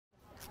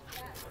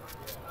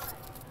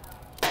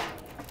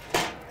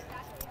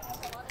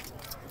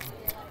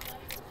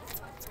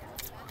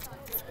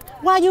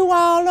Why you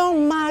all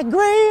on my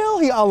grill?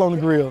 He all on the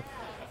grill.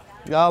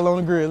 Y'all on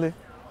the grill. Eh?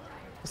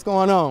 What's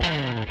going on?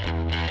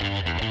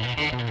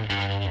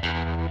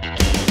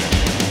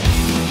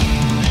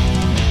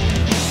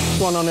 What's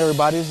going on,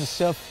 everybody? This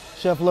is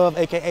Chef Love,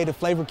 AKA the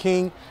Flavor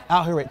King,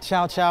 out here at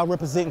Chow Chow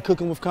representing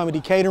Cooking with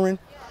Comedy Catering.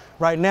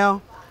 Right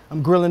now,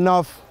 I'm grilling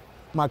off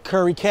my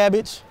curry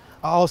cabbage.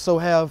 I also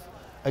have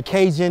a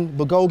Cajun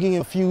bulgogi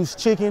infused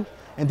chicken,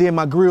 and then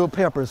my grilled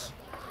peppers.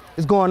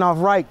 It's going off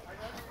right.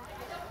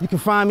 You can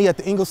find me at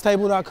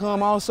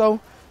theinglestable.com also.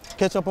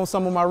 Catch up on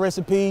some of my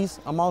recipes.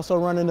 I'm also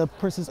running the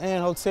Princess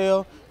Anne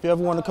Hotel if you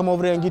ever want to come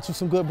over there and get you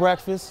some good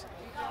breakfast.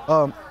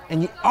 And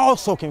you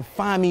also can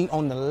find me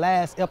on the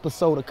last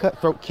episode of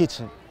Cutthroat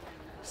Kitchen,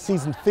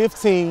 season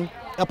 15,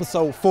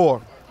 episode 4.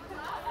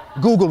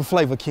 Google the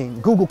Flavor King,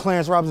 Google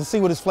Clarence Robinson, see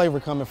where this flavor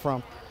coming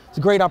from. It's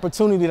a great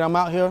opportunity that I'm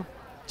out here,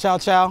 Chow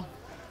Chow,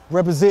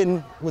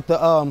 representing with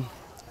the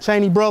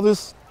Cheney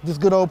brothers, this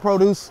good old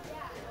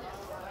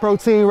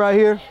protein right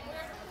here.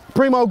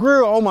 Primo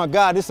Grill, oh my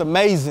God, it's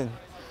amazing.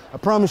 I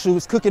promise you,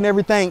 it's cooking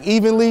everything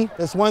evenly.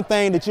 That's one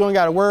thing that you ain't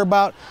gotta worry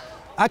about.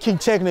 I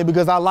keep checking it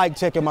because I like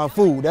checking my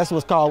food. That's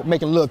what's called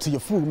making love to your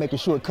food, making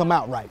sure it come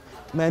out right.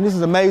 Man, this is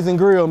an amazing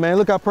grill, man.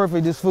 Look how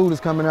perfect this food is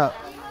coming up.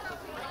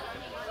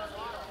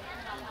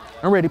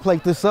 I'm ready to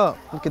plate this up.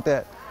 Look at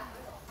that.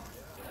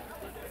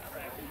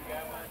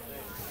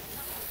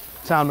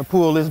 Time to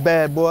pull this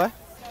bad boy.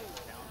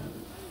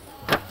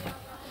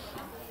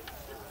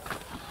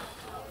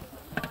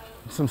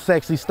 Some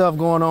sexy stuff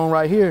going on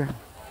right here.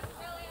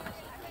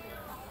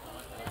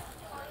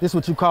 This is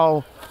what you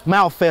call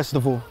mouth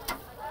festival,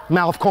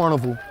 mouth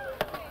carnival.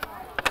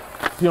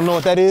 If you don't know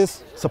what that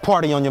is, it's a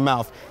party on your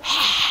mouth.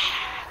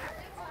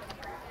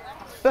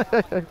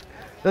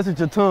 That's what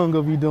your tongue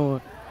gonna be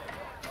doing.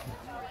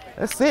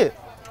 That's it.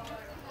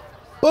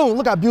 Boom,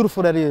 look how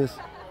beautiful that is.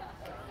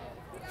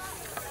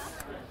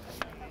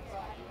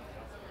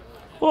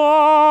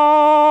 Oh.